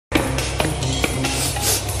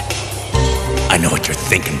I know what you're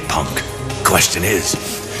thinking, punk. Question is,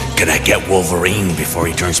 can I get Wolverine before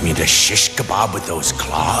he turns me into shish kebab with those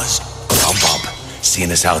claws? Humbug.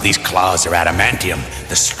 Seeing as how these claws are adamantium,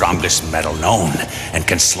 the strongest metal known, and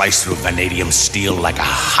can slice through vanadium steel like a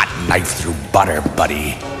hot knife through butter,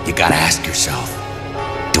 buddy. You gotta ask yourself,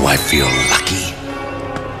 do I feel lucky?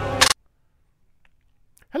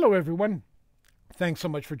 Hello, everyone. Thanks so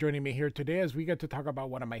much for joining me here today as we get to talk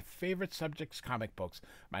about one of my favorite subjects, comic books.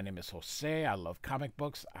 My name is Jose. I love comic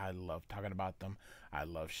books. I love talking about them. I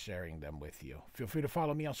love sharing them with you. Feel free to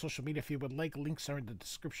follow me on social media if you would like. Links are in the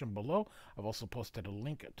description below. I've also posted a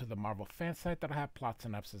link to the Marvel fan site that'll have plot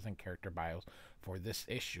synopsis and character bios for this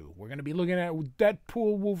issue. We're going to be looking at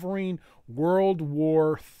Deadpool Wolverine World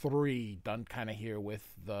War III, done kind of here with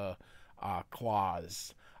the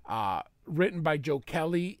claws. Written by Joe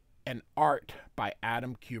Kelly and art by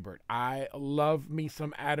Adam Kubert. I love me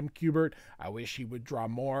some Adam Kubert. I wish he would draw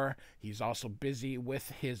more. He's also busy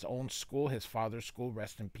with his own school, his father's school.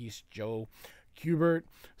 Rest in peace, Joe Kubert.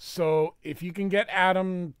 So if you can get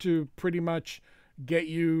Adam to pretty much get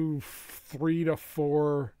you 3 to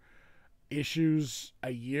 4 issues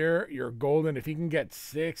a year, you're golden. If he can get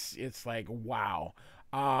 6, it's like, wow.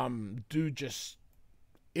 Dude just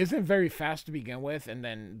isn't very fast to begin with, and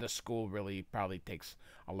then the school really probably takes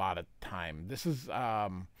a lot of time. This is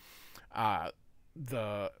the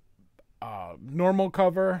normal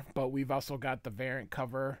cover, but we've also got the variant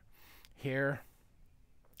cover here.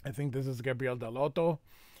 I think this is Gabriel Delotto,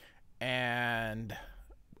 and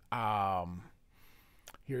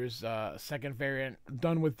here's a second variant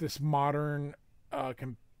done with this modern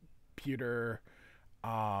computer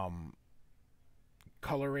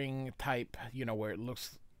coloring type, you know, where it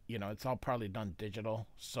looks, you know, it's all probably done digital.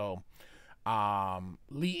 So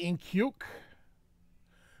Lee In-kyuk,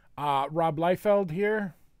 Rob Liefeld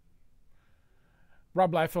here.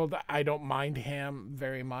 Rob Liefeld, I don't mind him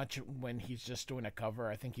very much when he's just doing a cover.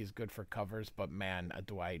 I think he's good for covers, but man,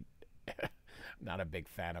 not a big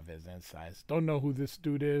fan of his insides. Don't know who this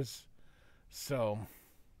dude is. So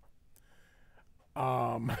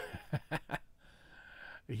a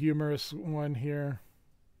humorous one here.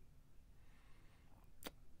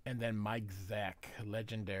 And then Mike Zeck,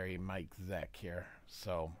 legendary Mike Zeck here.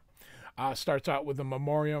 So starts out with a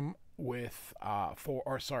memoriam with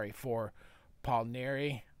for Paul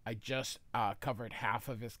Neary. I just covered half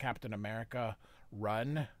of his Captain America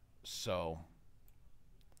run. So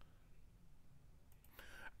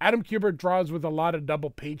Adam Kubert draws with a lot of double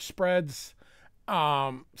page spreads.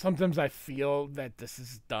 Sometimes I feel that this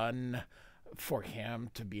is done for him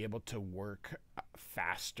to be able to work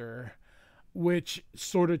faster, which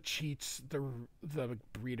sort of cheats the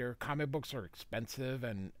reader. Comic books are expensive,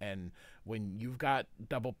 and when you've got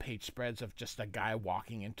double page spreads of just a guy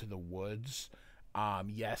walking into the woods,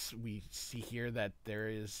 yes, we see here that there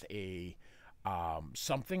is a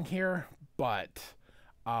something here, but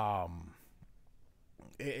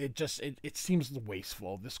it seems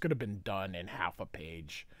wasteful. This could have been done in half a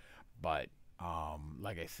page, but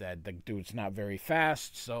like I said, the dude's not very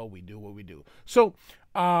fast, so we do what we do. So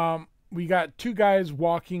we got 2 guys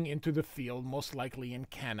walking into the field, most likely in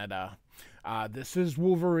Canada. This is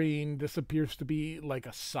Wolverine. This appears to be like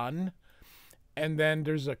a sun. And then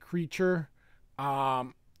there's a creature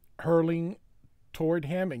hurling toward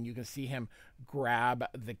him, and you can see him grab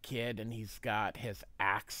the kid, and he's got his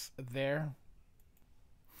axe there.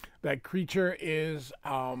 That creature is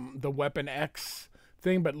the Weapon X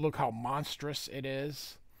thing, but look how monstrous it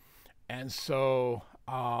is. And so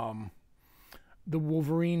the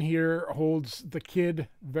Wolverine here holds the kid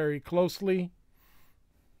very closely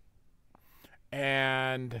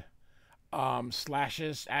and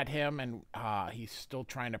slashes at him, and he's still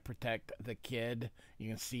trying to protect the kid. You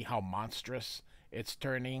can see how monstrous it's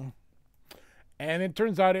turning. And it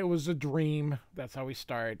turns out it was a dream. That's how we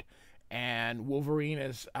start. And Wolverine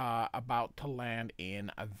is about to land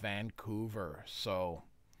in Vancouver. So,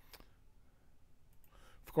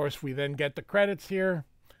 of course, we then get the credits here.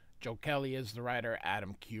 Joe Kelly is the writer.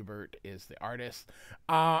 Adam Kubert is the artist.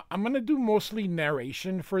 I'm going to do mostly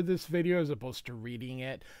narration for this video as opposed to reading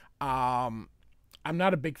it. I'm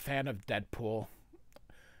not a big fan of Deadpool.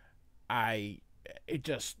 It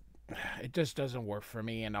just doesn't work for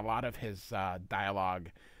me, and a lot of his dialogue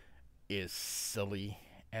is silly.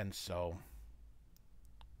 And so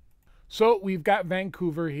we've got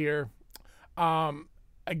Vancouver here.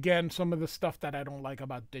 Again, some of the stuff that I don't like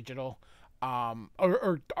about digital,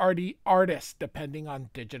 or artists, depending on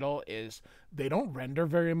digital, is they don't render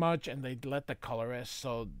very much, and they let the colorist.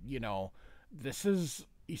 So, you know, this is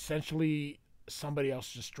essentially somebody else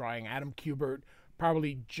just drawing. Adam Kubert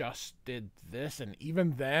probably just did this, and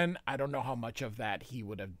even then, I don't know how much of that he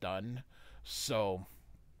would have done. So,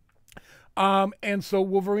 and so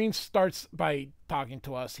Wolverine starts by talking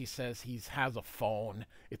to us. He says he has a phone.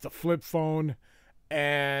 It's a flip phone,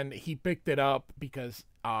 and he picked it up because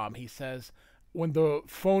he says when the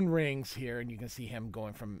phone rings here, and you can see him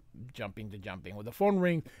going from jumping to jumping. When the phone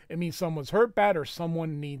rings, it means someone's hurt bad or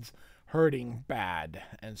someone needs hurting bad,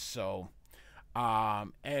 and so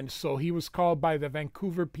he was called by the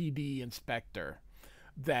Vancouver PD inspector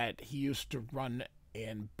that he used to run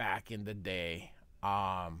in back in the day.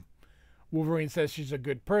 Wolverine says she's a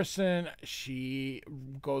good person. She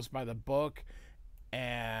goes by the book,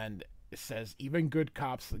 and it says even good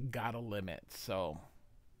cops got a limit. So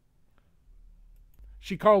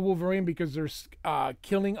she called Wolverine because there's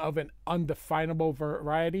killing of an undefinable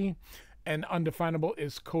variety, and undefinable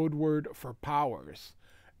is code word for powers.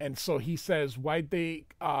 And so he says, why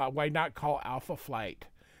not call Alpha Flight?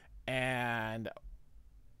 And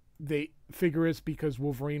they figure it's because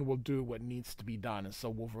Wolverine will do what needs to be done. And so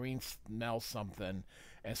Wolverine smells something,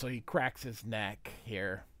 and so he cracks his neck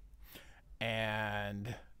here,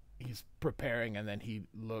 and he's preparing, and then he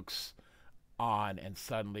looks on, and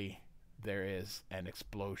suddenly there is an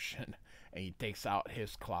explosion, and he takes out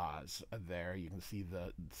his claws. There you can see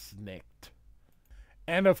the snicked,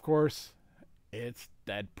 and of course it's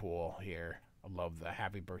Deadpool here. I love the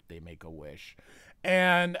happy birthday, Make-A-Wish.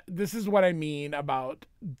 And this is what I mean about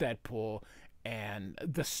Deadpool and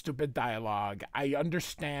the stupid dialogue. I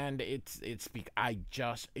understand it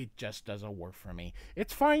just doesn't work for me.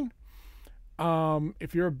 It's fine.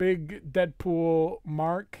 If you're a big Deadpool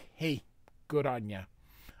mark, hey, good on ya.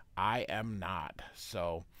 I am not.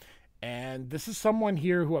 So, and this is someone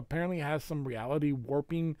here who apparently has some reality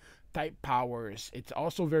warping type powers. It's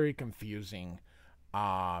also very confusing.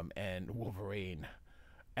 And Wolverine,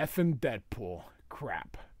 effing Deadpool,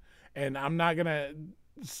 crap. And I'm not gonna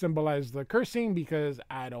symbolize the cursing because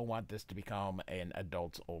I don't want this to become an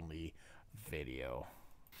adults only video.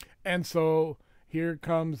 And so here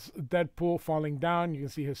comes Deadpool falling down. You can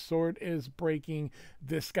see his sword is breaking.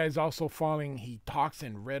 This guy's also falling. He talks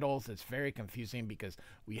in riddles. It's very confusing because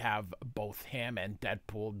we have both him and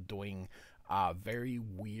Deadpool doing very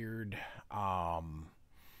weird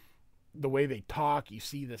the way they talk. You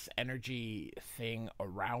see this energy thing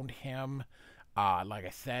around him. Like I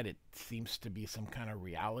said, it seems to be some kind of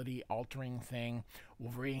reality altering thing.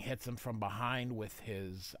 Wolverine hits him from behind with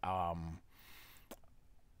his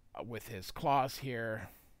claws here,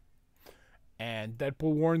 and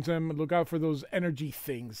Deadpool warns him, look out for those energy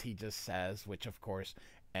things, he just says, which of course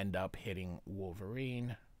end up hitting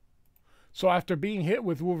Wolverine. So after being hit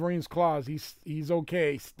with Wolverine's claws, he's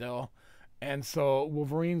okay still. And so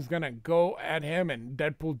Wolverine's gonna go at him, and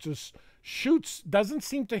Deadpool just shoots. Doesn't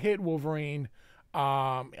seem to hit Wolverine,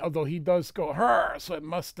 although he does go her. So it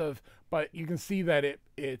must have. But you can see that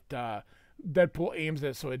Deadpool aims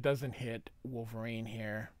it so it doesn't hit Wolverine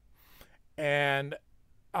here, and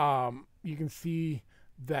you can see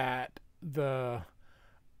that the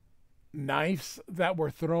knives that were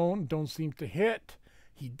thrown don't seem to hit.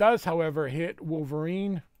 He does, however, hit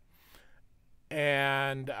Wolverine,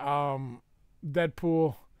 and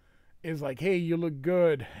Deadpool is like, hey, you look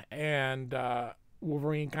good, and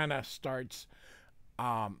Wolverine kind of starts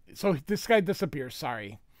so this guy disappears,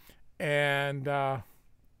 sorry, and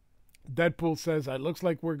Deadpool says, it looks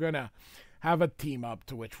like we're gonna have a team up,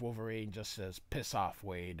 to which Wolverine just says, piss off,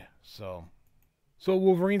 Wade. So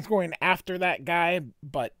Wolverine's going after that guy,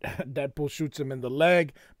 but Deadpool shoots him in the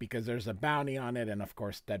leg because there's a bounty on it, and of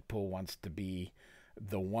course Deadpool wants to be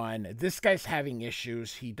the one. This guy's having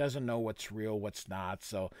issues. He doesn't know what's real, what's not,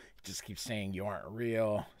 so he just keeps saying you aren't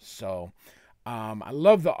real. So I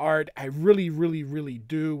love the art. I really, really, really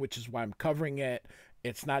do, which is why I'm covering it.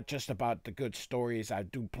 It's not just about the good stories. I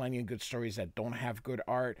do plenty of good stories that don't have good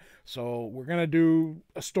art. So we're going to do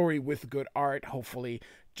a story with good art, hopefully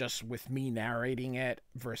just with me narrating it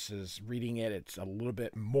versus reading it. It's a little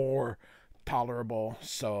bit more tolerable.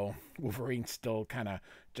 So Wolverine's still kind of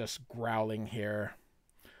just growling here.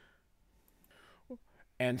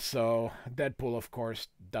 And so Deadpool, of course,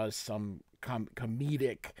 does some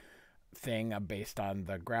comedic thing based on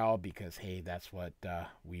the growl because, hey, that's what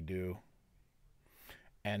we do.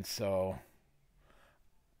 And so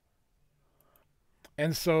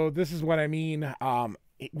this is what I mean.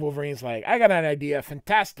 Wolverine's like, I got an idea.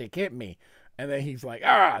 Fantastic. Hit me. And then he's like,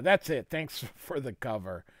 that's it. Thanks for the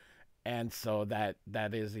cover. And so that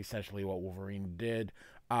is essentially what Wolverine did.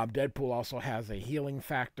 Deadpool also has a healing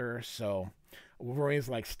factor. So Wolverine's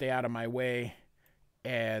like, stay out of my way.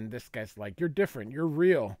 And this guy's like, you're different. You're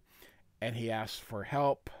real. And he asks for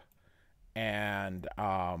help. and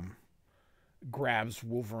grabs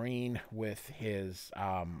Wolverine with his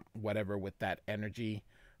whatever, with that energy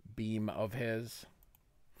beam of his.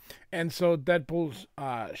 And so Deadpool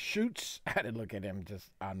shoots at it. Look at him just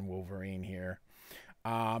on Wolverine here.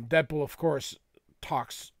 Deadpool, of course,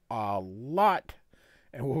 talks a lot,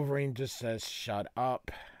 and Wolverine just says, "Shut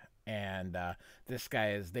up." And this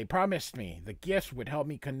guy is, "They promised me the gifts would help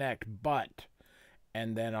me connect, but,"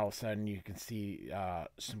 and then all of a sudden you can see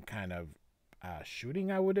some kind of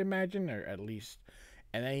shooting, I would imagine, or at least,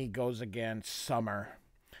 and then he goes against Summer,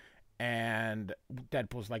 and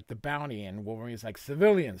Deadpool's like, "The bounty," and Wolverine's like,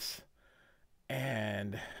 "Civilians,"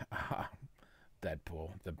 and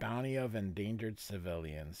Deadpool, "The bounty of endangered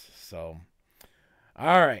civilians." So,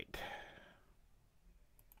 all right.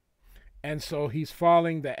 And so he's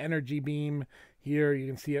falling the energy beam here. You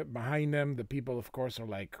can see it behind them. The people, of course, are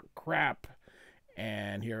like, "Crap."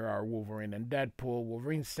 And here are Wolverine and Deadpool.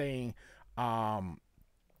 Wolverine's saying,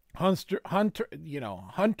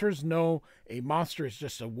 hunters know a monster is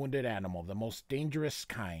just a wounded animal, the most dangerous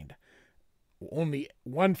kind. Only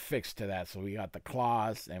one fix to that. So we got the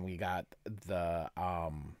claws, and we got the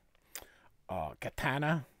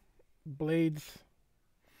katana blades.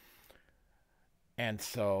 And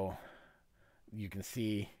so you can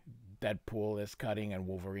see Deadpool is cutting and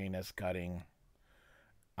Wolverine is cutting.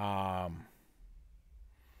 And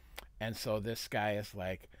so this guy is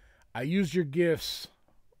like, "I used your gifts.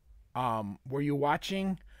 Were you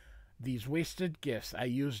watching? These wasted gifts, I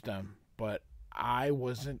used them, but I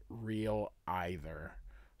wasn't real either."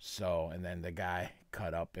 So, and then the guy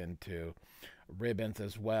cut up into ribbons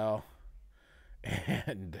as well.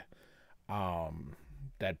 And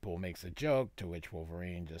Deadpool makes a joke, to which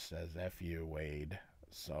Wolverine just says, "F you, Wade."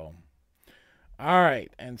 So, all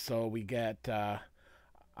right. And so we get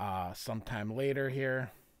sometime later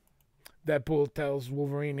here, Deadpool tells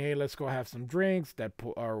Wolverine, "Hey, let's go have some drinks."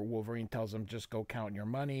 Wolverine tells him, "Just go count your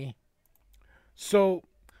money." So,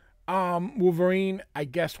 Wolverine, I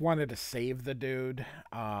guess, wanted to save the dude,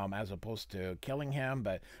 as opposed to killing him,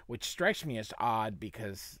 but which strikes me as odd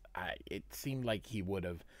because it seemed like he would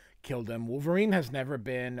have killed him. Wolverine has never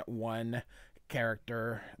been one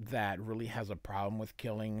character that really has a problem with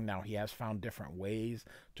killing. Now, he has found different ways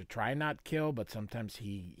to try not kill, but sometimes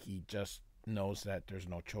he just knows that there's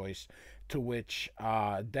no choice, to which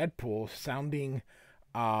Deadpool, sounding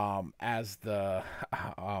as the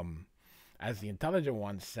intelligent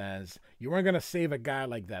one, says, "You weren't gonna save a guy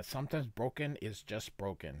like that. Sometimes broken is just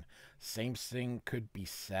broken. Same thing could be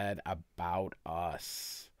said about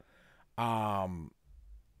us."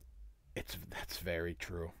 That's very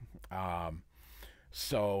true.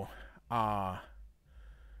 So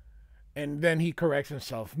and then he corrects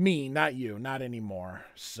himself, "Me, not you, not anymore."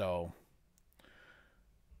 So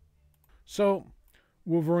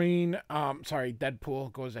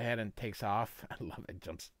Deadpool goes ahead and takes off. I love it.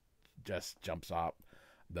 Jumps off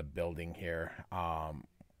the building here.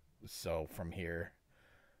 So from here,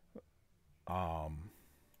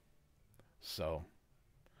 so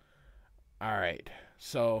all right.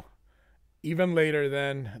 So even later,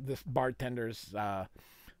 then this bartender's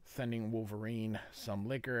sending Wolverine some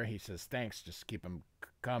liquor. He says, "Thanks, just keep him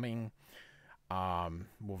coming."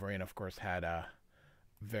 Wolverine, of course, had a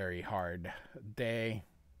very hard day.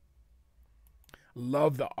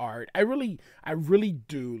 Love the art. I really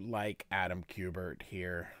do like Adam Kubert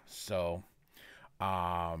here. So,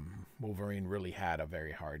 Wolverine really had a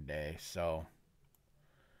very hard day. So,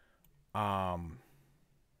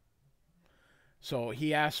 so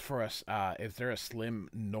he asked for us, "Is there a Slim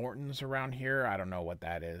Norton's around here?" I don't know what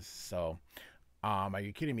that is. So, are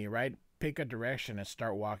you kidding me, right? Pick a direction and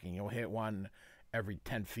start walking. You'll hit one every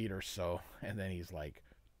 10 feet or so. And then he's like,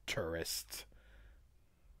 "Tourist."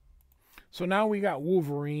 So now we got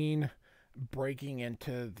Wolverine breaking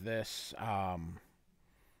into this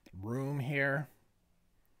room here.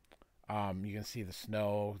 You can see the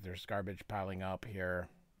snow. There's garbage piling up here.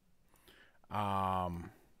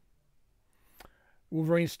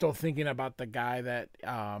 Wolverine's still thinking about the guy that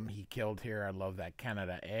he killed here. I love that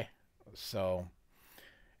Canada, eh? So,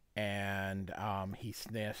 and he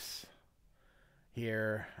sniffs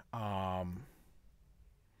here.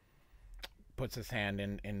 Puts his hand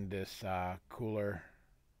in this cooler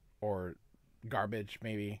or garbage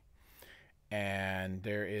maybe, and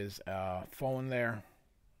there is a phone there,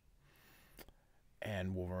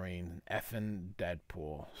 and Wolverine effing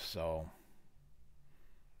Deadpool. So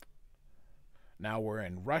now we're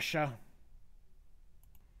in Russia.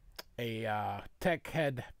 A tech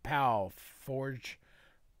head pal, Forge,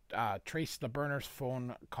 traced the burner's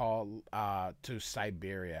phone call to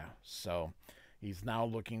Siberia. So He's now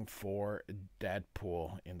looking for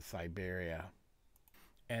Deadpool in Siberia.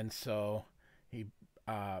 And so he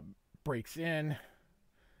breaks in,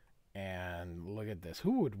 and look at this.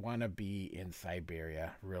 Who would want to be in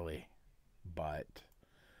Siberia, really? But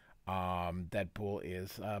Deadpool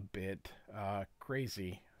is a bit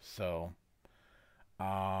crazy.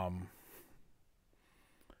 Um,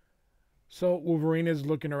 so Wolverine is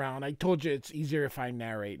looking around. I told you it's easier if I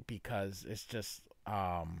narrate because it's just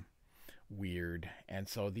weird. And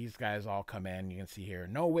so these guys all come in. You can see here,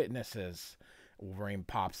 no witnesses. Wolverine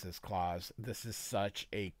pops his claws. This is such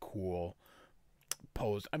a cool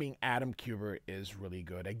pose. I mean, Adam Kubert is really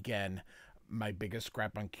good. Again, my biggest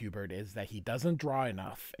scrap on Kubert is that he doesn't draw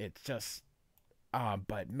enough. It's just,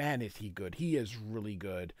 but man, is he good. He is really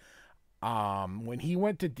good. When he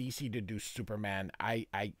went to DC to do Superman,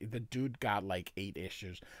 the dude got like 8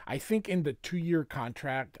 issues. I think in the 2-year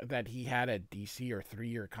contract that he had at DC, or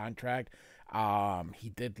 3-year contract, he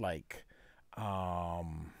did like,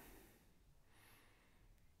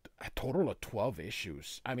 a total of 12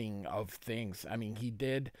 issues. I mean, of things. I mean, he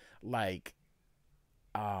did like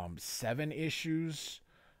 7 issues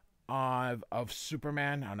of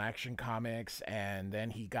Superman on Action Comics, and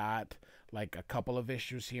then he got like a couple of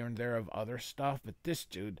issues here and there of other stuff. But this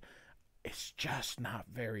dude is just not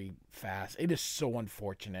very fast. It is so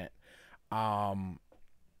unfortunate. Wolverine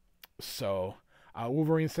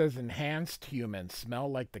says, enhanced humans smell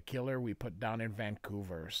like the killer we put down in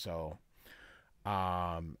Vancouver. So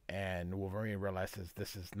and Wolverine realizes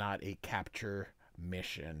this is not a capture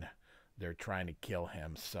mission. They're trying to kill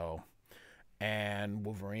him. So, and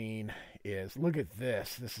Wolverine is, look at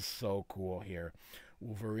this. This is so cool here.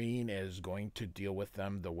 Wolverine is going to deal with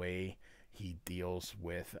them the way he deals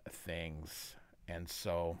with things. And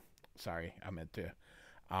so, sorry, I meant to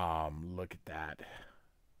look at that.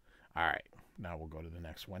 All right, now we'll go to the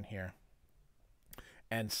next one here.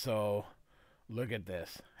 And so, look at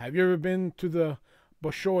this. Have you ever been to the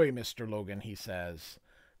Bolshoi, Mr. Logan? He says.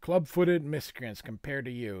 Club-footed miscreants compared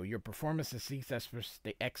to you. Your performance exceeds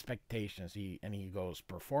expectations. He goes,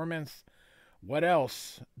 performance? What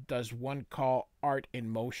else does one call art in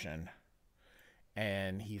motion?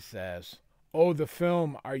 And he says, oh, the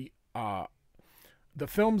films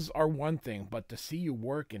are one thing, but to see you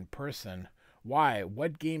work in person, why?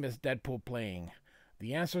 What game is Deadpool playing?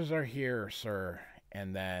 The answers are here, sir.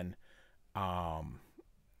 And then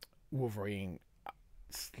Wolverine,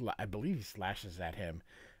 I believe he slashes at him.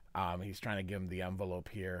 He's trying to give him the envelope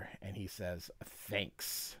here, and he says,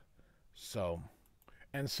 thanks. So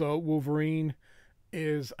Wolverine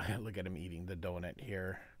is, look at him eating the donut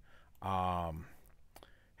here,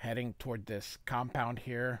 heading toward this compound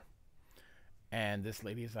here. And this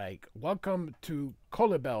lady's like, welcome to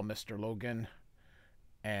Kolibel, Mr. Logan.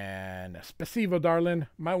 And Spasibo, darling,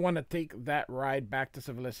 might want to take that ride back to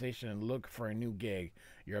civilization and look for a new gig.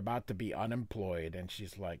 You're about to be unemployed. And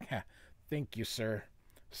she's like, thank you, sir.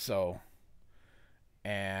 So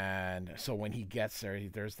when he gets there,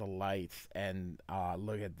 there's the lights, and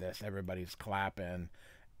look at this. Everybody's clapping.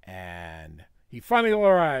 And he finally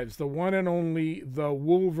arrives, the one and only, the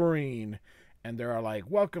Wolverine. And they're like,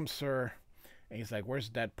 welcome, sir. And he's like, where's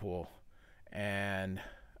Deadpool? And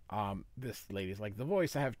this lady's like, the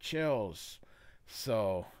voice, I have chills.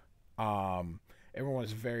 So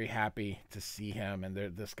everyone's very happy to see him.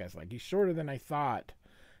 And this guy's like, he's shorter than I thought.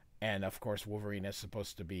 And of course, Wolverine is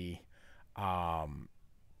supposed to be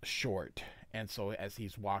short. And so as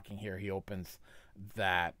he's walking here, he opens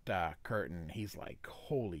that curtain. He's like,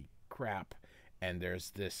 holy crap. And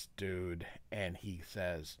there's this dude, and he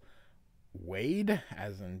says, Wade,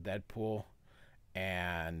 as in Deadpool.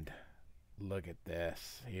 And look at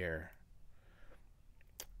this here.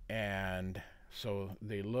 And so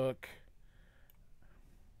they look.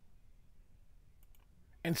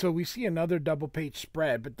 And so we see another double page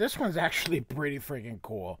spread, but this one's actually pretty freaking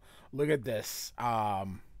cool. Look at this.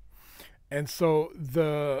 And so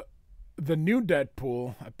the new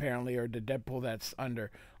Deadpool, apparently, or the Deadpool that's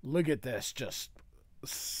under, look at this, just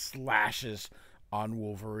slashes on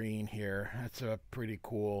Wolverine here. That's a pretty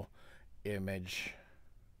cool image.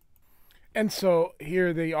 And so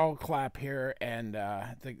here they all clap here, and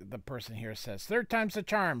the person here says, third time's the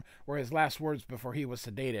charm, were his last words before he was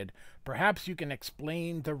sedated. Perhaps you can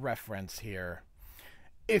explain the reference here,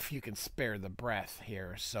 if you can spare the breath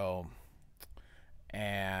here. So,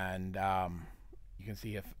 and you can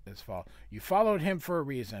see his fall. You followed him for a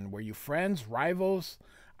reason. Were you friends, rivals?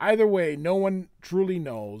 Either way, no one truly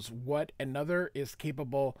knows what another is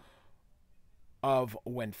capable of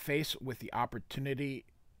when faced with the opportunity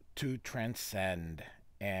to transcend.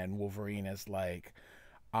 And Wolverine is like,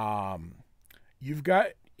 you've got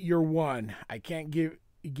you're one. I can't give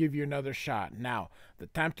you another shot. Now, the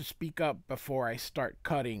time to speak up before I start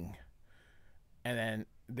cutting. And then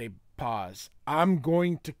they pause. I'm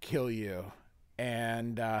going to kill you.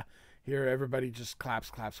 And here everybody just claps,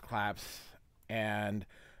 claps, claps. And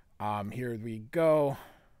here we go.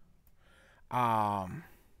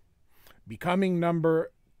 Becoming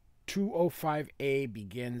number 205A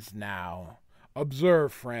begins now.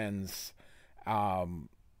 Observe, friends. The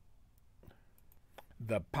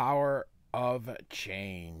power of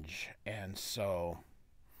change. And so,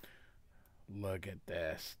 look at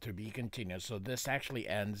this. To be continued. So this actually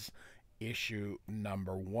ends issue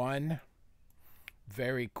number 1.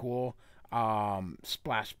 Very cool.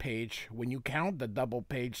 Splash page. When you count the double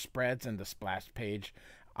page spreads and the splash page,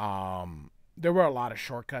 there were a lot of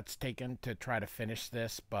shortcuts taken to try to finish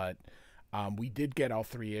this, but we did get all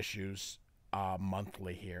 3 issues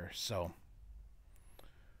monthly here. So,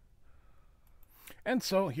 and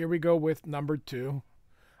so here we go with number 2.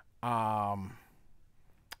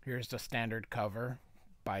 Here's the standard cover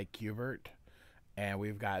by Kubert, and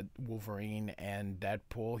we've got Wolverine and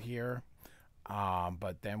Deadpool here.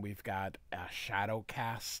 But then we've got a shadow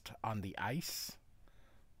cast on the ice.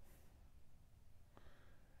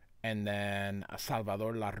 And then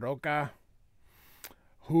Salvador La Roca,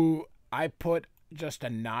 who I put just a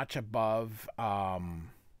notch above. Oh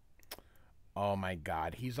my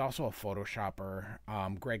God, he's also a Photoshopper.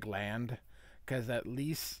 Greg Land, because at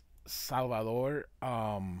least Salvador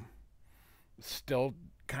still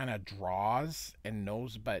kind of draws and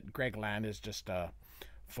knows, but Greg Land is just a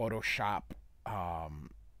Photoshop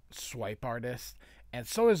swipe artist, and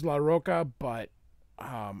so is La Roca, but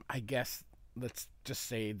I guess let's just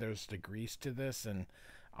say there's degrees to this, and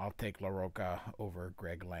I'll take La Roca over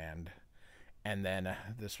Greg Land. And then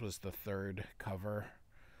this was the 3rd cover.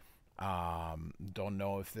 Don't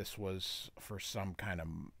know if this was for some kind of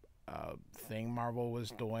thing Marvel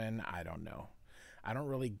was doing. I don't know. I don't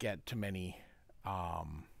really get too many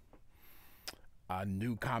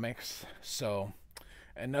new comics. So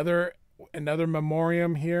another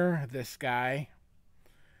memoriam here. This guy,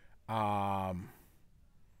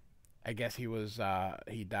 I guess he was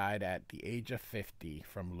he died at the age of 50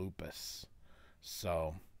 from lupus.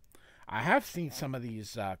 So I have seen some of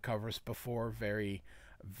these covers before. Very,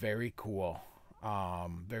 very cool.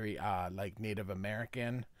 Very like Native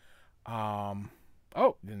American. Oh,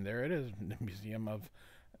 and there it is, the Museum of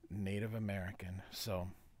Native American. So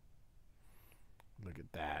look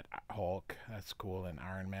at that. Hulk, that's cool, and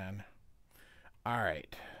Iron Man. All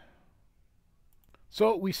right.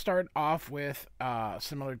 So we start off with,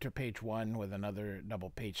 similar to page 1, with another double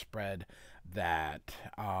page spread that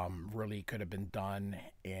really could have been done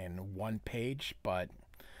in 1 page, but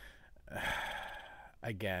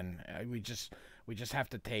again, we just have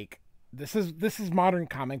to take. This is modern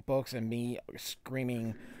comic books, and me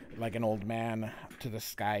screaming like an old man to the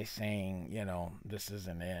sky saying, you know, this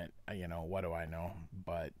isn't it. You know, what do I know?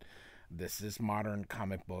 But this is modern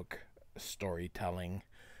comic book storytelling,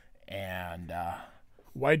 and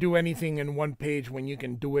why do anything in 1 page when you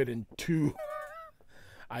can do it in 2?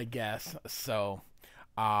 I guess. So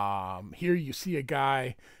here you see a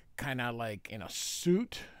guy kind of like in a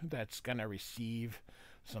suit that's gonna receive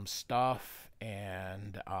some stuff,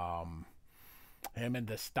 and him and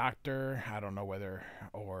this doctor, I don't know whether,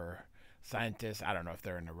 or scientist, I don't know if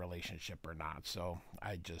they're in a relationship or not, so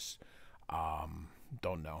I just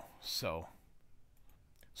don't know. So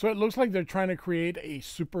it looks like they're trying to create a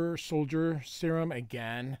super soldier serum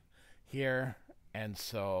again here, and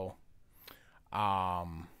so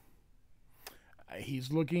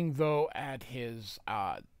he's looking though at his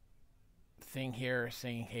thing here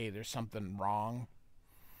saying, hey, there's something wrong.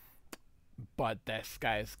 But this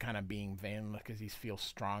guy's kind of being vain because he feels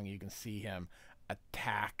strong. You can see him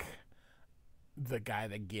attack the guy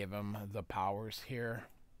that gave him the powers here.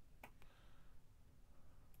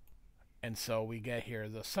 And so we get here,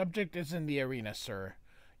 the subject is in the arena, sir.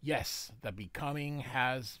 Yes, the becoming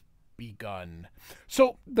has begun.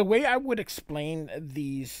 So the way I would explain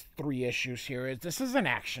these 3 issues here is this is an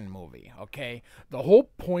action movie, okay? The whole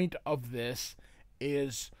point of this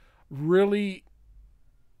is really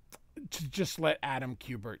to just let Adam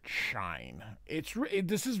Kubert shine.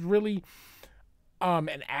 This is really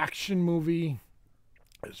an action movie.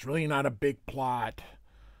 It's really not a big plot.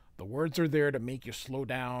 The words are there to make you slow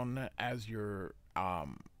down as you're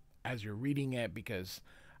reading it, because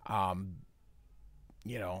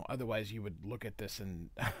you know, otherwise you would look at this in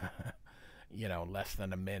you know, less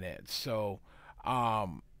than a minute. So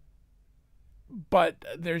but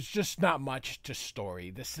there's just not much to story.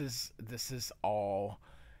 This is all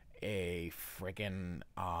a freaking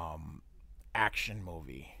action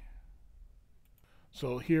movie.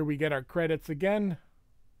 So here we get our credits again.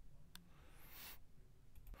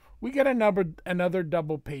 We get another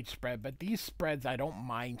double page spread, but these spreads I don't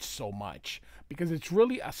mind so much because it's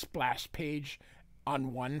really a splash page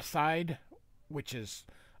on one side, which is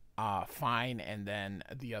fine, and then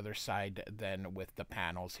the other side then with the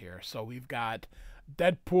panels here. So we've got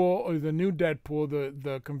Deadpool, or the new Deadpool,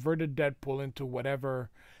 the converted Deadpool into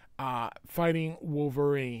whatever, fighting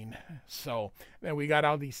Wolverine. So then we got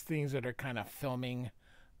all these things that are kind of filming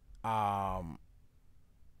the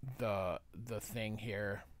thing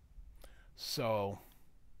here. So,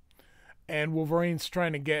 and Wolverine's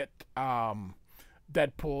trying to get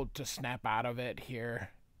Deadpool to snap out of it here,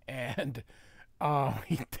 and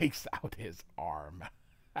he takes out his arm.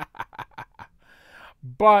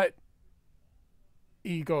 But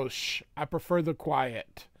he goes, "Shh, I prefer the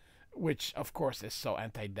quiet," which of course is so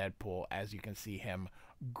anti-Deadpool, as you can see him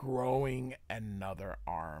growing another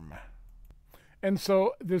arm. And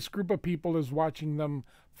so this group of people is watching them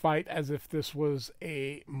fight as if this was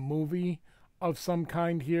a movie of some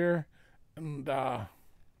kind here. And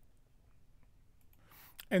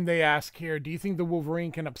they ask here, do you think the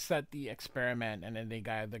Wolverine can upset the experiment? And then the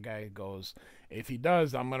guy goes, if he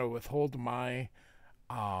does, I'm going to withhold my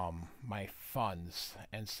my funds.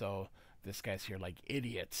 And so this guy's here like,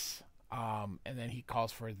 idiots. And then he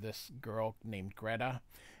calls for this girl named Greta.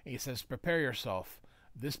 And he says, prepare yourself.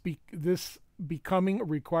 This becoming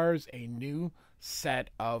requires a new set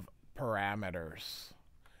of parameters.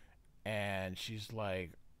 And she's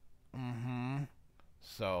like,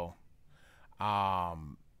 So,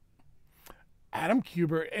 Adam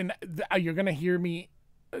Kubert, and you're gonna hear me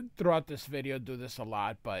throughout this video do this a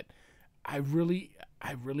lot, but I really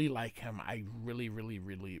like him. I really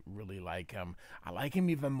like him. I like him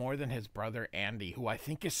even more than his brother Andy, who I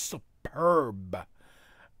think is superb.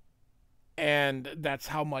 And that's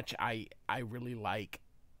how much I really like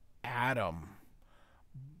Adam.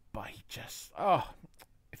 But he just,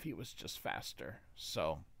 if he was just faster.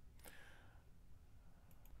 So,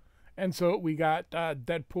 and so we got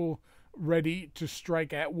Deadpool ready to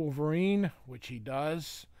strike at Wolverine, which he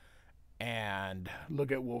does. And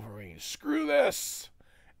look at Wolverine. Screw this!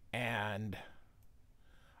 And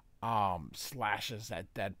slashes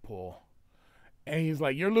at Deadpool. And he's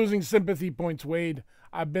like, you're losing sympathy points, Wade.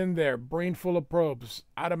 I've been there, brain full of probes,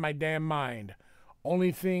 out of my damn mind.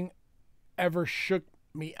 Only thing ever shook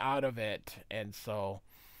me out of it. And so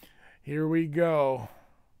here we go.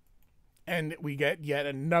 And we get yet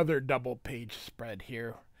another double page spread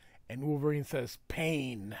here. And Wolverine says,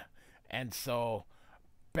 pain. And so,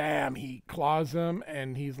 bam, he claws him.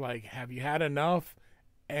 And he's like, have you had enough?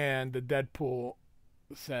 And the Deadpool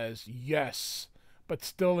says, yes. But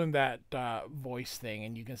still in that voice thing.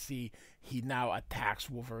 And you can see he now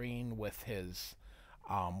attacks Wolverine with his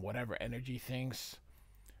whatever energy things.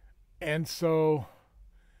 And so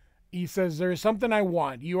he says, there's something I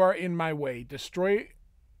want. You are in my way. Destroy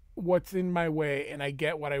what's in my way and I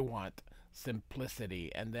get what I want.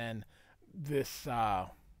 Simplicity. And then this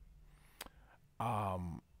I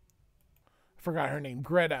forgot her name,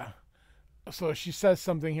 Greta. So she says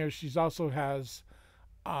something here. She's also has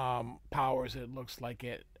powers, it looks like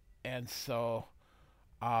it. And so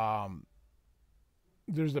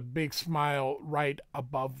there's a big smile right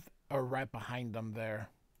above or right behind them there.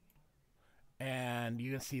 And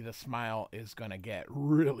you can see the smile is going to get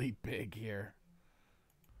really big here.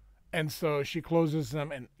 And so she closes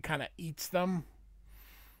them and kind of eats them.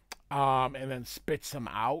 And then spits them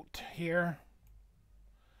out here.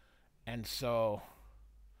 And so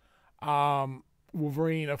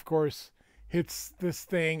Wolverine, of course, hits this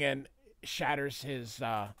thing and shatters his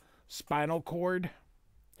spinal cord.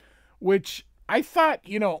 Which I thought,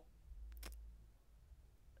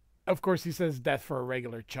 of course he says death for a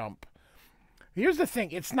regular chump. Here's the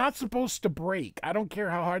thing, it's not supposed to break. I don't care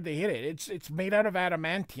how hard they hit it. It's made out of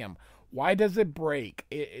adamantium. Why does it break?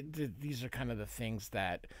 These are kind of the things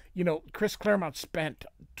that, Chris Claremont spent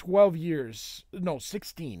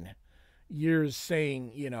 16 years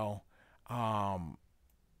saying,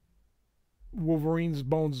 Wolverine's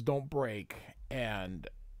bones don't break. And,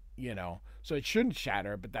 so it shouldn't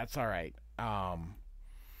shatter, but that's all right.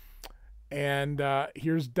 And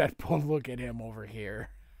here's Deadpool. Look at him over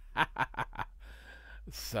here.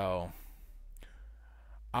 So,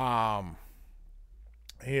 here,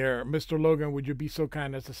 Mr. Logan, would you be so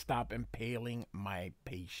kind as to stop impaling my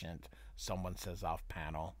patient? Someone says off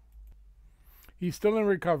panel. He's still in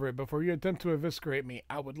recovery. Before you attempt to eviscerate me,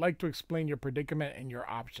 I would like to explain your predicament and your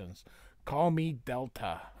options. Call me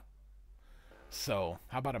Delta. So,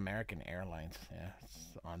 how about American Airlines? Yeah,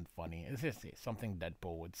 it's unfunny. It's just something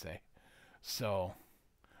Deadpool would say. So,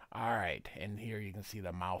 all right, and here you can see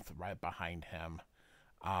the mouth right behind him.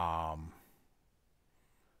 Um,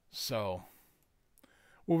 so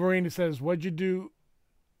Wolverine says, "What'd you do?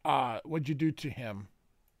 What'd you do to him?"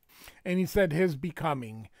 And he said, "His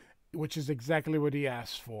becoming," which is exactly what he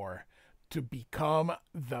asked for, to become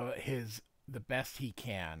the best he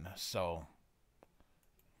can. So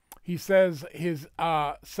he says his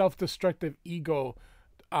self-destructive ego.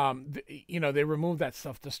 They remove that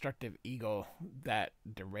self-destructive ego that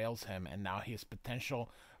derails him, and now his potential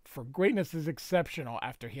for greatness is exceptional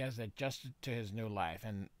after he has adjusted to his new life.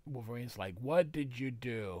 And Wolverine's like, "What did you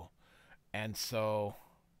do?" And so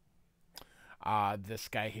this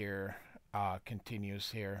guy here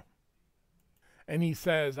continues here. And he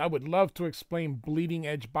says, "I would love to explain bleeding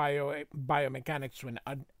edge biomechanics to an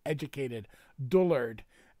uneducated dullard."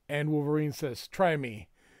 And Wolverine says, "Try me."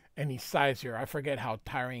 And he sighs here. I forget how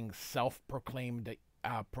tiring self-proclaimed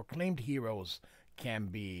proclaimed heroes can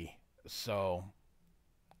be. So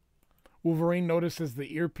Wolverine notices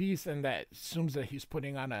the earpiece, and that assumes that he's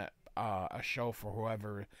putting on a show for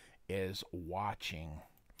whoever is watching.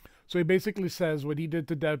 So he basically says what he did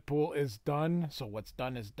to Deadpool is done. So what's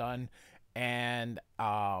done is done, and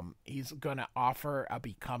he's gonna offer a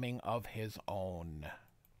becoming of his own.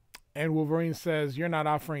 And Wolverine says, "You're not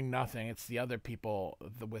offering nothing. It's the other people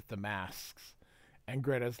with the masks." And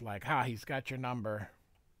Greta's like, "Ha, he's got your number."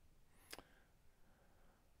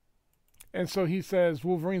 And so he says,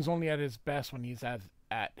 "Wolverine's only at his best when he's at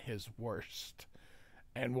his worst."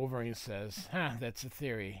 And Wolverine says, "That's a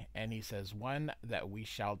theory." And he says, "One that we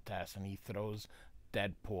shall test." And he throws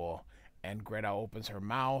Deadpool. And Greta opens her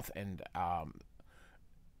mouth, and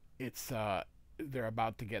they're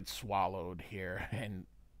about to get swallowed here. And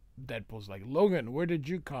Deadpool's like, "Logan, where did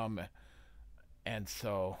you come?" And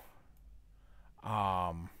so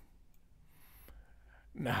now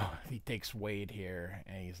he takes Wade here,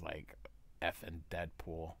 and he's like, "Effing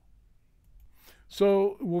Deadpool."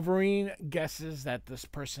 So Wolverine guesses that this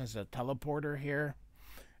person's a teleporter here,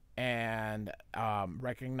 and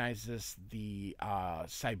recognizes the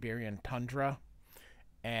Siberian tundra,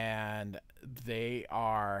 and they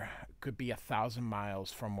could be 1,000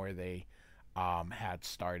 miles from where they had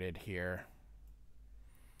started here.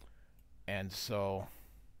 And so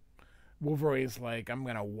Wolverine's like, "I'm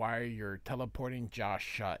gonna wire your teleporting jaw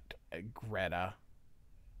shut, Greta."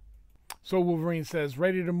 So Wolverine says,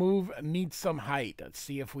 "Ready to move? Need some height. Let's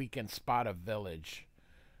see if we can spot a village."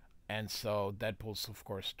 And so Deadpool's, of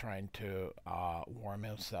course, trying to warm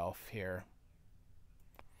himself here.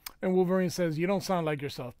 And Wolverine says, "You don't sound like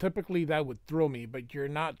yourself. Typically that would throw me, but you're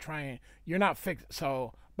not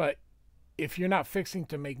but if you're not fixing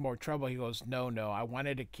to make more trouble." He goes, No, I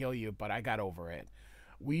wanted to kill you, but I got over it.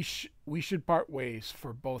 We should part ways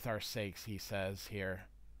for both our sakes," he says here.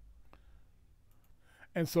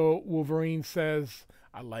 And so Wolverine says,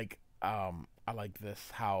 I like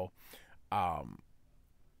this how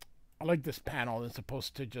I like this panel. It's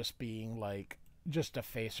supposed to just being like just a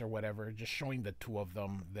face or whatever, just showing the two of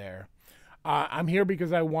them there. "I'm here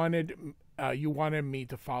because you wanted me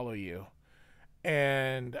to follow you."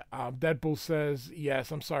 And Deadpool says,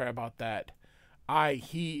 "Yes, I'm sorry about that.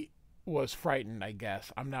 He was frightened, I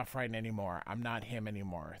guess. I'm not frightened anymore. I'm not him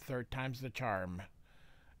anymore. Third time's the charm."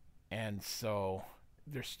 And so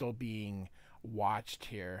they're still being watched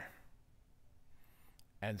here.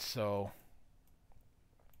 And so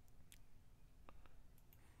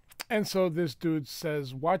this dude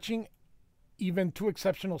says, "Watching even two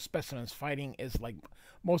exceptional specimens fighting is like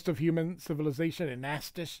most of human civilization, a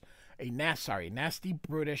nasty,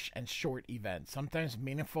 brutish, and short event. Sometimes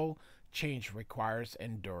meaningful change requires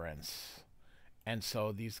endurance." And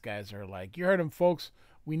so these guys are like, "You heard him, folks.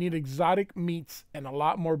 We need exotic meats and a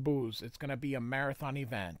lot more booze. It's going to be a marathon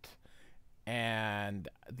event." And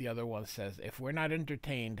the other one says, "If we're not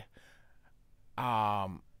entertained,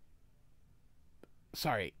 and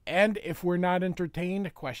if we're not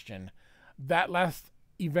entertained, question, that last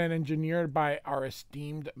event engineered by our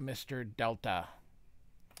esteemed Mr. Delta."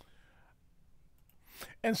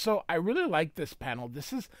 And so I really like this panel.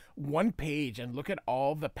 This is one page, and look at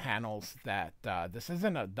all the panels that this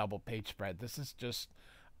isn't a double page spread. This is just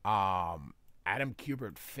Adam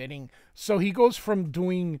Kubert fitting. So he goes from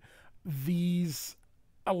doing these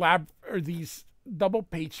these double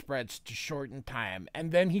page spreads to shorten time,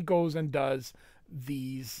 and then he goes and does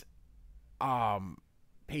these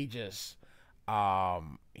pages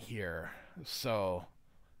here. So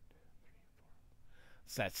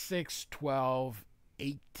it's at 6, 12,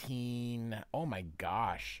 18. Oh my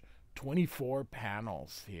gosh, 24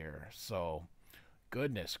 panels here. So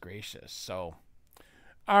goodness gracious. So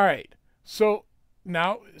all right. So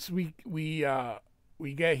now we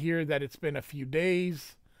get here that it's been a few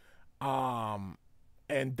days, and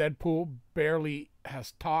Deadpool barely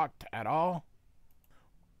has talked at all,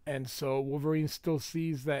 and so Wolverine still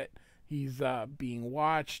sees that he's being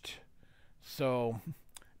watched. So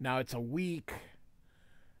now it's a week,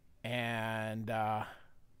 and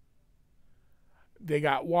they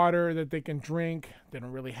got water that they can drink. They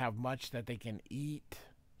don't really have much that they can eat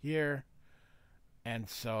here, and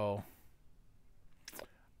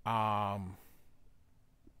um,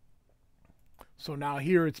 so now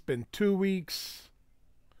here it's been 2 weeks,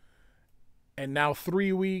 and now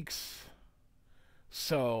 3 weeks.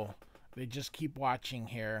 So they just keep watching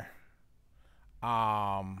here.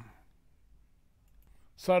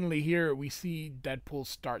 Suddenly here we see Deadpool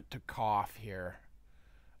start to cough here.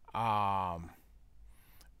 Now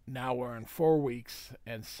we're in 4 weeks,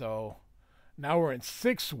 and so now we're in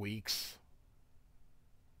 6 weeks.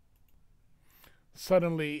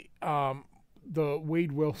 Suddenly, the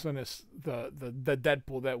Wade Wilson is the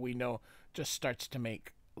Deadpool that we know just starts to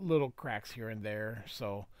make little cracks here and there.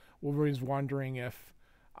 So Wolverine's wondering if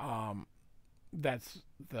that's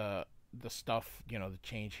the stuff, the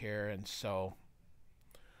change here, and so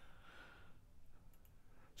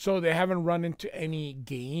they haven't run into any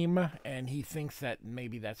game, and he thinks that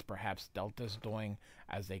maybe that's perhaps Delta's doing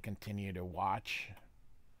as they continue to watch.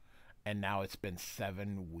 And now it's been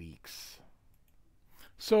 7 weeks.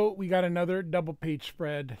 So we got another double page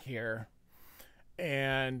spread here.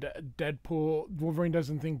 And Wolverine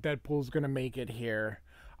doesn't think Deadpool's going to make it here.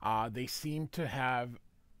 They seem to have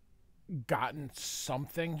gotten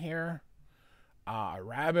something here. A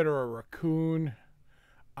rabbit or a raccoon.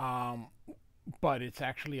 But it's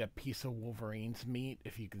actually a piece of Wolverine's meat,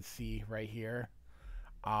 if you can see right here.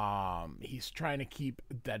 He's trying to keep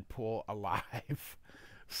Deadpool alive.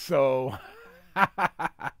 So,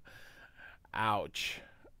 ouch.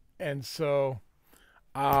 And so,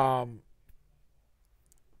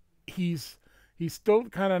 he's still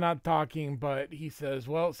kind of not talking, but he says,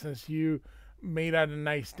 well, since you made out a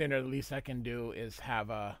nice dinner, the least I can do is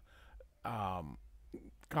have a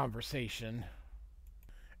conversation.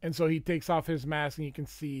 And so he takes off his mask, and you can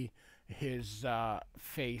see his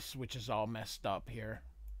face, which is all messed up here.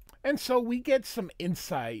 And so we get some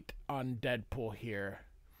insight on Deadpool here.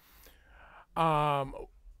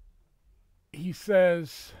 He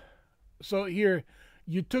says, so here,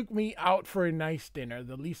 you took me out for a nice dinner.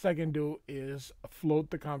 The least I can do is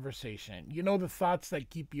float the conversation. You know, the thoughts that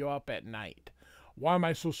keep you up at night. Why am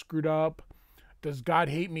I so screwed up? Does God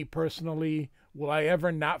hate me personally? Will I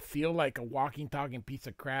ever not feel like a walking, talking piece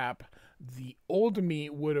of crap? The old me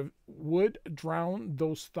would drown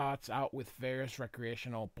those thoughts out with various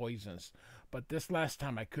recreational poisons. But this last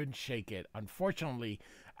time I couldn't shake it. Unfortunately,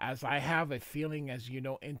 as I have a feeling, as you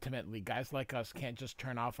know intimately, guys like us can't just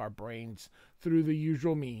turn off our brains through the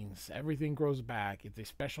usual means. Everything grows back. It's a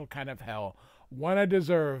special kind of hell. One I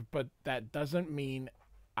deserve, but that doesn't mean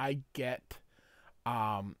I get...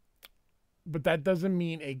 but that doesn't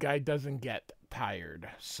mean a guy doesn't get tired.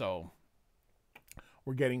 So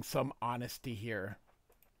we're getting some honesty here.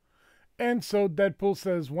 And so Deadpool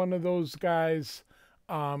says one of those guys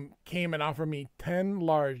came and offered me 10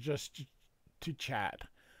 large just to chat.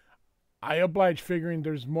 I obliged, figuring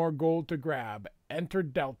there's more gold to grab. Enter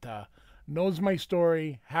Delta. Knows my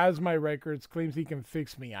story, has my records, claims he can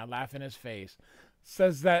fix me. I laugh in his face.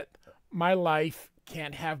 Says that my life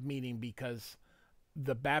can't have meaning because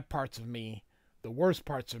the bad parts of me, the worst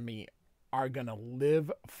parts of me, are gonna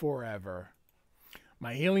live forever.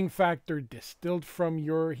 My healing factor, distilled from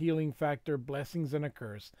your healing factor, blessings and a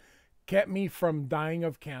curse, kept me from dying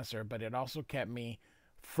of cancer, but it also kept me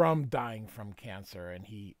from dying from cancer. And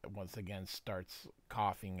he once again starts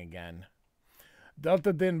coughing again.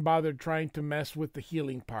 Delta didn't bother trying to mess with the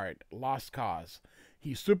healing part. Lost cause.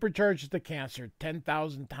 He supercharged the cancer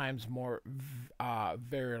 10,000 times more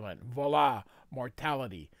virulent. Voila,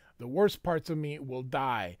 mortality. The worst parts of me will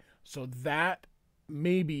die, so that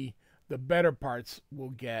maybe the better parts will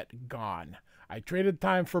get gone. I traded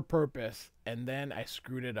time for purpose, and then I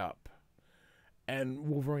screwed it up. And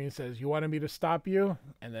Wolverine says, you wanted me to stop you?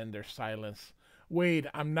 And then there's silence. Wade,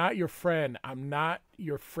 I'm not your friend. I'm not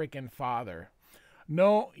your frickin' father.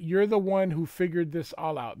 No, you're the one who figured this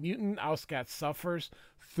all out. Mutant Owlscat suffers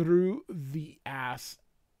through the ass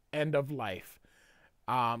end of life.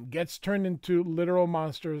 Gets turned into literal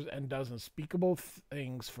monsters and does unspeakable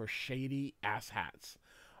things for shady asshats.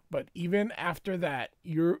 But even after that,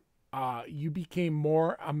 you became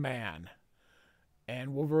more a man.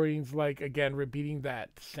 And Wolverine's like, again, repeating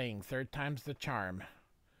that, saying, third time's the charm.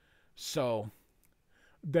 So,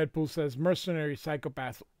 Deadpool says, mercenary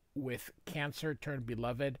psychopath with cancer turned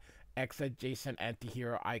beloved, ex-adjacent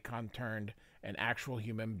antihero icon turned an actual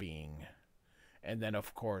human being. And then,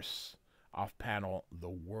 of course, off panel, the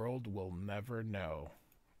world will never know.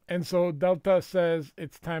 And so Delta says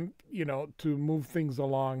it's time, to move things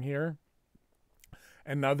along here.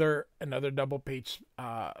 Another double page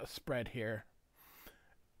spread here.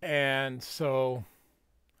 And so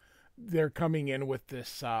they're coming in with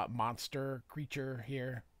this monster creature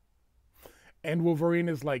here. And Wolverine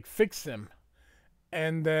is like, fix him.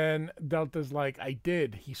 And then Delta's like, I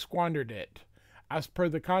did. He squandered it. As per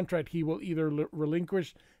the contract, he will either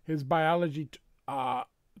relinquish his biology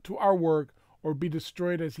to our work or be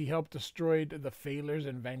destroyed as he helped destroy the failures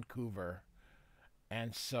in Vancouver.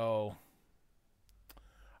 And so,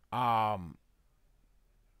 and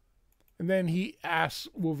then he asks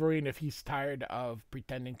Wolverine if he's tired of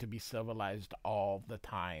pretending to be civilized all the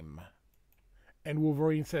time. And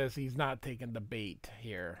Wolverine says he's not taking the bait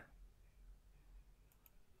here.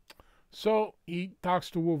 So he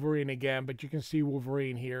talks to Wolverine again, but you can see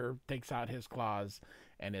Wolverine here takes out his claws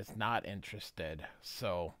and is not interested.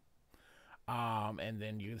 So, and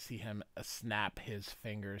then you can see him snap his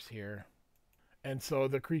fingers here. And so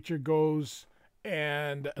the creature goes,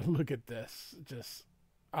 and look at this. Just,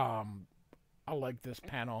 I like this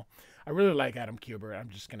panel. I really like Adam Kubert. I'm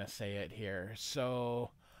just going to say it here.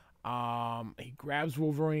 So, he grabs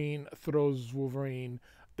Wolverine, throws Wolverine.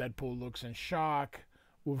 Deadpool looks in shock.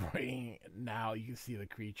 Wolverine, now you can see the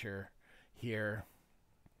creature here.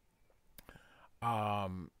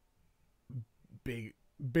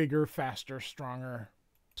 Bigger, faster, stronger.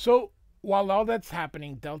 So while all that's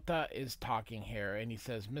happening, Delta is talking here, and he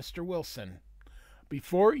says, Mr. Wilson,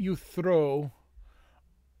 before you throw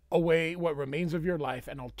away what remains of your life,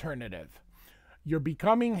 an alternative. Your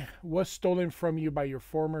becoming was stolen from you by your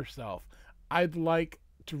former self. I'd like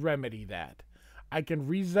to remedy that. I can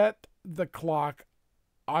reset the clock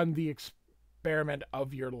on the experiment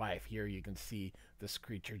of your life. Here you can see this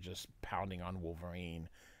creature just pounding on Wolverine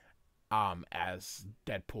as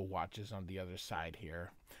Deadpool watches on the other side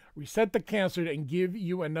here. Reset the cancer and give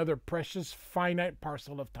you another precious finite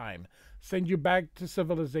parcel of time. Send you back to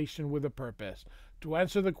civilization with a purpose. To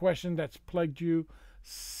answer the question that's plagued you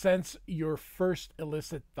since your first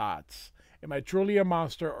illicit thoughts. Am I truly a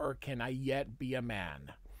monster, or can I yet be a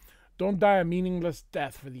man? Don't die a meaningless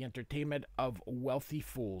death for the entertainment of wealthy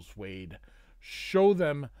fools, Wade. Show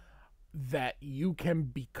them that you can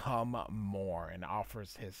become more, and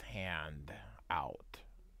offers his hand out.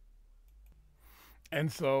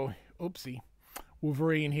 And so, oopsie,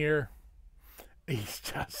 Wolverine here, he's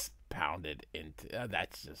just pounded into,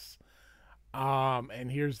 that's just,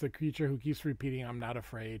 and here's the creature who keeps repeating, I'm not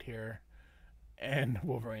afraid here. And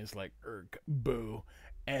Wolverine's like, boo.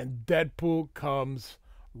 And Deadpool comes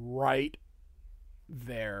right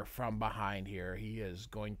there from behind here. He is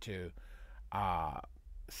going to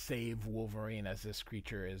save Wolverine as this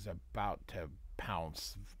creature is about to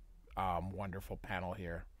pounce. Wonderful panel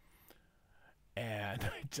here. And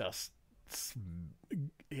just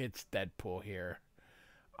hits Deadpool here.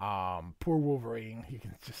 Poor Wolverine. You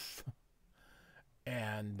can just...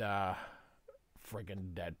 And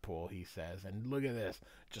friggin' Deadpool, he says. And look at this.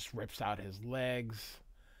 Just rips out his legs.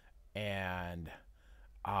 And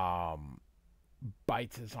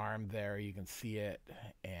bites his arm there. You can see it.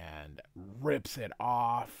 And rips it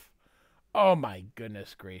off. Oh my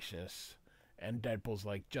goodness gracious. And Deadpool's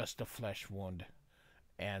like, just a flesh wound.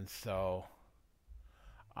 And so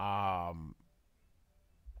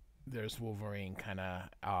there's Wolverine kind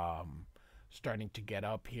of starting to get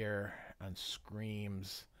up here and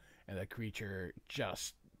screams, and the creature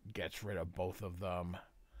just gets rid of both of them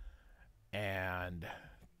and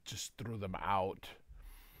just threw them out.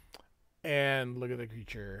 And look at the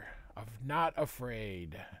creature of not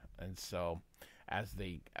afraid. And so as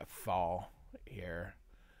they fall here,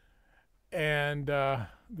 and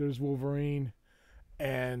there's Wolverine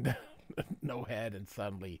and no head, and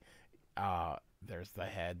suddenly there's the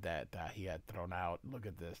head that he had thrown out. Look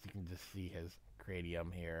at this. You can just see his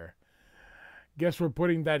cranium here. Guess we're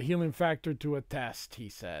putting that healing factor to a test, he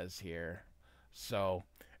says here. So,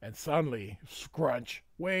 and suddenly, scrunch,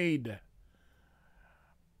 Wade,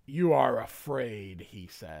 you are afraid, he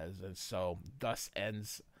says. And so, thus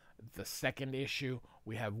ends the second issue.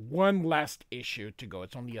 We have one last issue to go.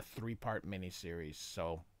 It's only a 3-part miniseries.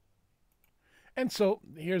 So, and so,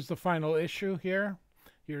 here's the final issue here.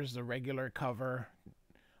 Here's the regular cover.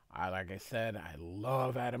 Like I said, I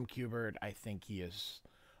love Adam Kubert. I think he is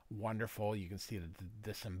wonderful. You can see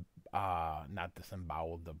the not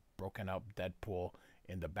disemboweled, the broken up Deadpool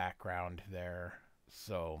in the background there.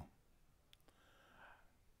 So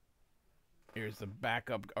Here's the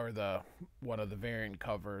backup, or the one of the variant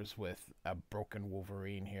covers with a broken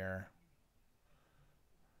Wolverine here.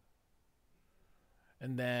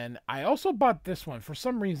 And then I also bought this one for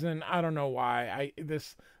some reason. I don't know why.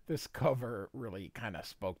 This cover really kind of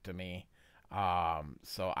spoke to me.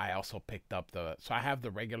 So I also picked up so I have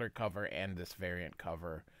the regular cover and this variant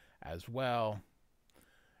cover as well.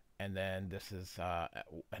 And then this is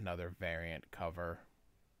another variant cover.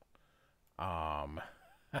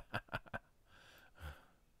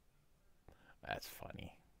 That's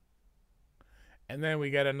funny. And then we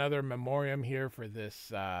get another memoriam here for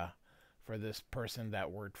this person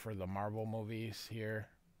that worked for the Marvel movies here.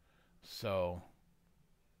 So,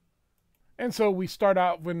 and so we start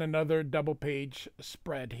out with another double page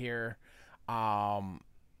spread here.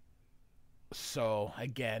 So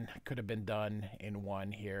again, could have been done in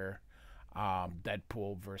one here.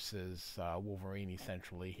 Deadpool versus Wolverine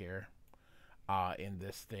essentially here. In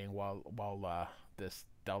this thing while this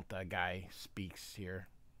Delta guy speaks here.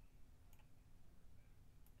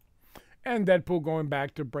 And Deadpool going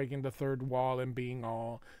back to breaking the third wall and being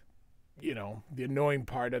all, the annoying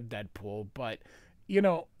part of Deadpool. But,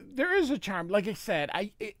 there is a charm. Like I said,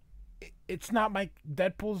 it's not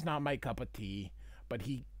Deadpool's not my cup of tea. But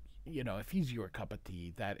if he's your cup of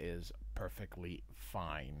tea, that is perfectly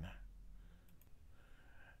fine.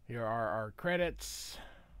 Here are our credits.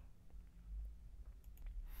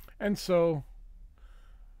 And so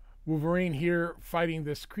Wolverine here fighting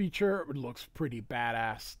this creature. It looks pretty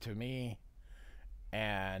badass to me.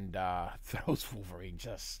 And throws Wolverine,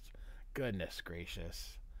 just goodness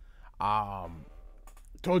gracious.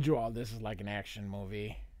 Told you all this is like an action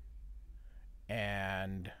movie.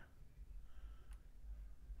 And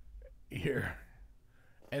here,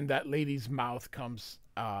 and that lady's mouth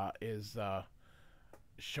is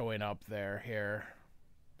showing up there here.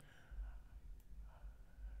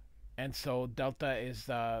 And so Delta is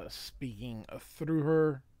speaking through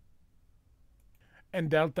her. And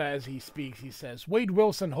Delta, as he speaks, he says, Wade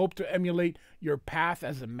Wilson hoped to emulate your path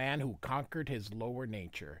as a man who conquered his lower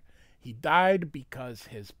nature. He died because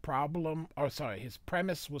his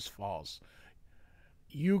premise was false.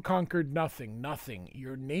 You conquered nothing.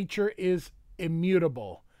 Your nature is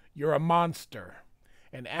immutable. You're a monster.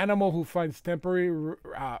 An animal who finds temporary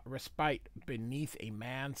respite beneath a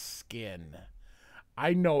man's skin.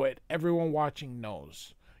 I know it. Everyone watching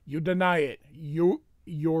knows. You deny it.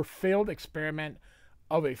 Your failed experiment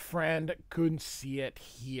of a friend couldn't see it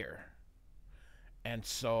here. And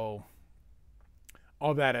so,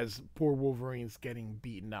 all that as poor Wolverine's getting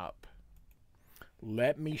beaten up.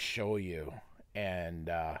 Let me show you. And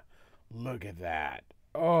look at that.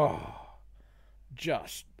 Oh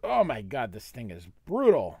my God, this thing is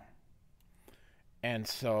brutal. And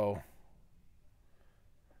so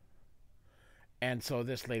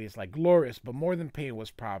this lady's like, glorious, but more than pain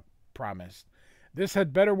was promised. This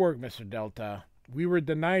had better work, Mr. Delta. We were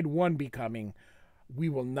denied one becoming. We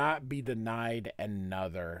will not be denied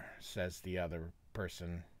another, says the other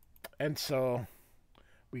person. And so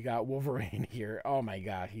we got Wolverine here. Oh my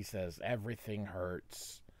God, he says, everything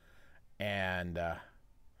hurts. And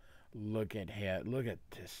look at him. Look at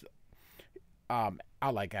this. I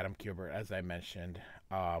like Adam Kubert, as I mentioned.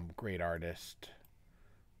 Great artist.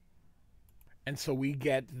 And so we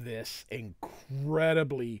get this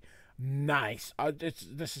incredibly nice.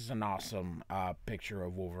 This is an awesome picture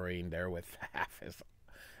of Wolverine there with half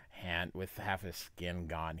his skin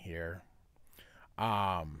gone here.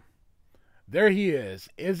 There he is.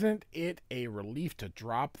 Isn't it a relief to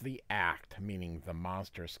drop the act? Meaning the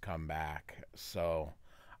monsters come back. So,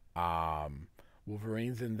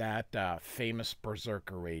 Wolverine's in that famous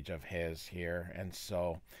berserker rage of his here, and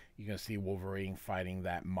so you can see Wolverine fighting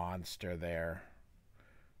that monster there.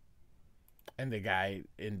 And the guy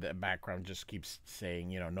in the background just keeps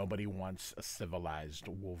saying, nobody wants a civilized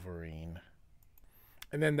Wolverine.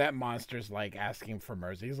 And then that monster's like asking for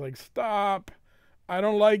mercy. He's like, stop. I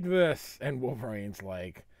don't like this. And Wolverine's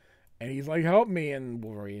like, and he's like, help me. And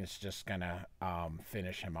Wolverine's just gonna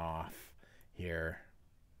finish him off here.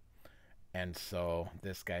 And so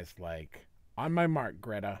this guy's like, on my mark,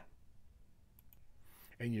 Greta.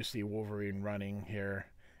 And you see Wolverine running here.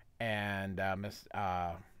 And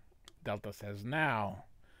Delta says now.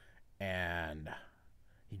 And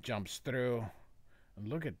he jumps through. And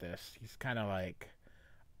look at this. He's kind of like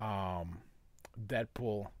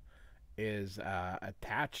Deadpool is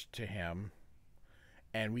attached to him.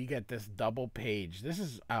 And we get this double page. This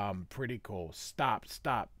is pretty cool. Stop.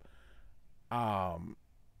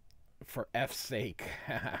 For F's sake.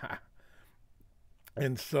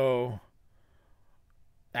 And so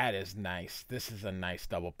That is nice. This is a nice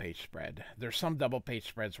double page spread. There's some double page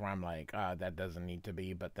spreads where I'm like, that doesn't need to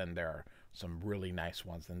be, but then there are some really nice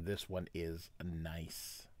ones, and this one is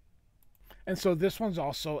nice. And so this one's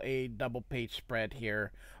also a double page spread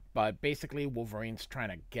here, but basically Wolverine's trying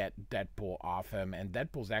to get Deadpool off him, and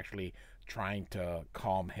Deadpool's actually trying to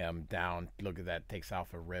calm him down. Look at that, takes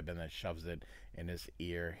off a rib and then shoves it in his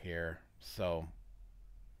ear here. So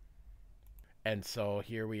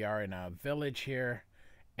here we are in a village here,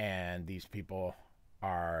 and these people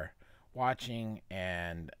are watching,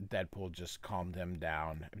 and Deadpool just calmed him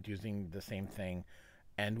down using the same thing.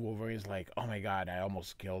 And Wolverine's like, oh my god, I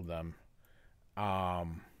almost killed them.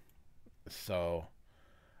 Um, so,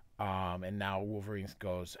 and now Wolverine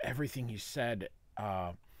goes, everything he said,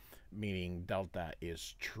 meaning Delta,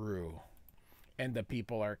 is true. And the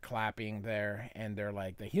people are clapping there, and they're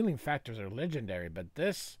like, the healing factors are legendary, but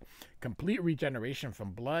this complete regeneration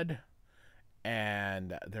from blood,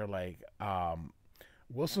 and they're like,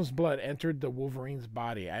 Wilson's blood entered the Wolverine's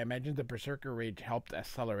body. I imagine the Berserker Rage helped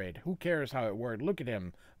accelerate. Who cares how it worked? Look at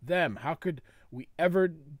him. Them. How could we ever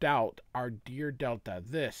doubt our dear Delta?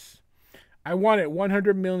 This. I want it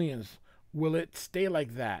 100 millions. Will it stay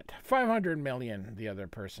like that? 500 million, the other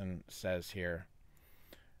person says here.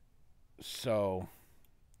 So,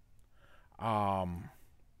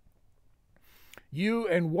 you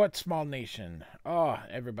and what small nation? Oh,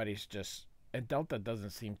 everybody's just... And Delta doesn't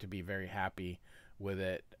seem to be very happy with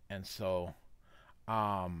it, and so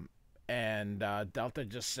Delta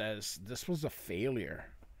just says this was a failure,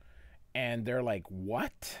 and they're like,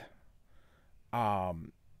 what?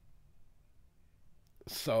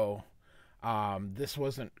 This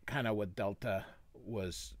wasn't kind of what Delta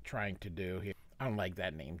was trying to do here. I don't like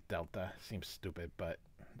that name, Delta. Seems stupid, but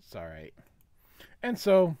it's all right. And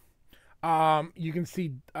so you can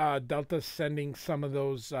see Delta sending some of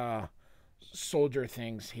those soldier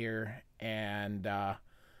things here, and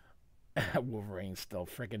Wolverine's still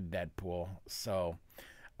freaking Deadpool. So,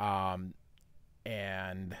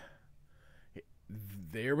 and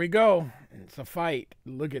there we go. It's a fight.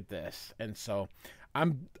 Look at this. And so,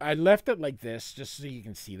 I left it like this just so you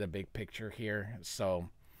can see the big picture here. So,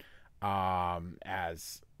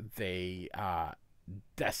 as they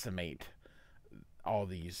decimate all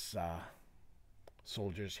these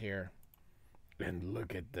soldiers here, and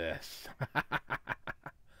look at this.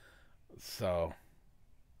 So,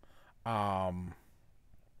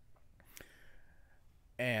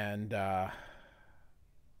 and I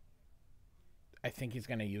think he's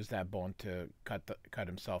gonna use that bone to cut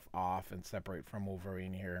himself off and separate from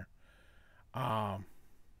Wolverine here. Oh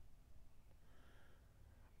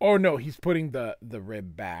no, he's putting the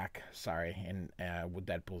rib back. Sorry, and with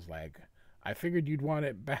Deadpool's leg. I figured you'd want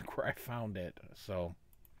it back where I found it. So,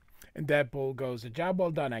 and Deadpool goes, a job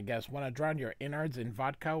well done, I guess. Want to drown your innards in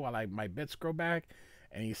vodka while my bits grow back?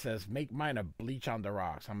 And he says, make mine a bleach on the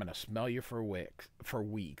rocks. I'm gonna smell you for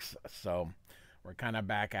weeks. So we're kind of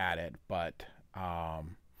back at it, but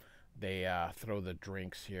they throw the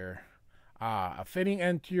drinks here. A fitting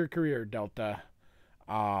end to your career, Delta.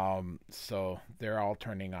 So they're all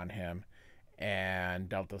turning on him, and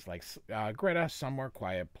Delta's like, Greta, somewhere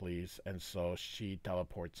quiet, please. And so she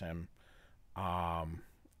teleports him.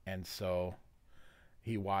 And so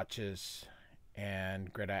he watches,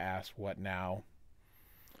 and Greta asks, what now?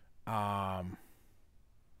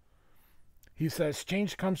 He says,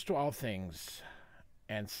 change comes to all things.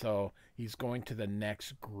 And so he's going to the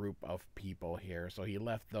next group of people here. So he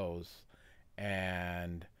left those,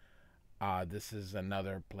 and this is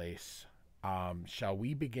another place. Shall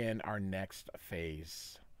we begin our next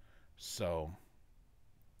phase? So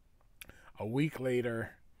a week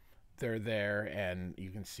later, they're there, and you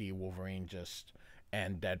can see Wolverine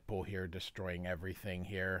and Deadpool here destroying everything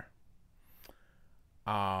here.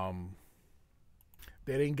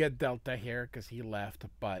 They didn't get Delta here because he left,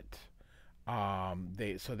 but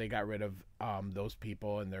they got rid of those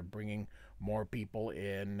people, and they're bringing more people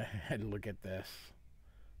in. And look at this.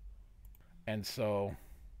 And so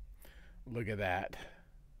look at that.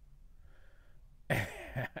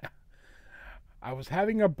 I was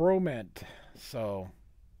having a broment. So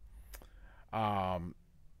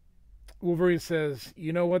Wolverine says,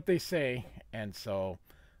 you know what they say. And so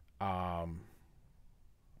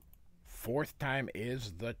fourth time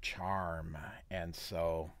is the charm. And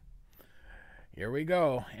so here we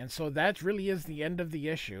go. And so that really is the end of the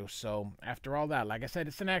issue. So after all that, like I said,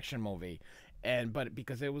 it's an action movie. But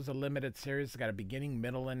because it was a limited series, it's got a beginning,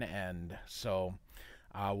 middle, and end. So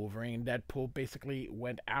Wolverine and Deadpool basically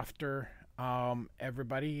went after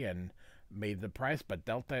everybody and made the price, but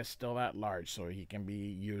Delta is still at large, so he can be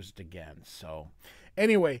used again. So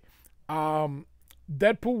anyway,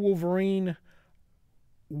 Deadpool Wolverine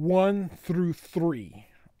 1 through 3,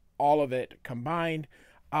 all of it combined.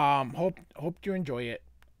 Hope you enjoy it.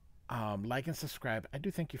 Like and subscribe. I do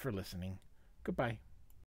thank you for listening. Goodbye.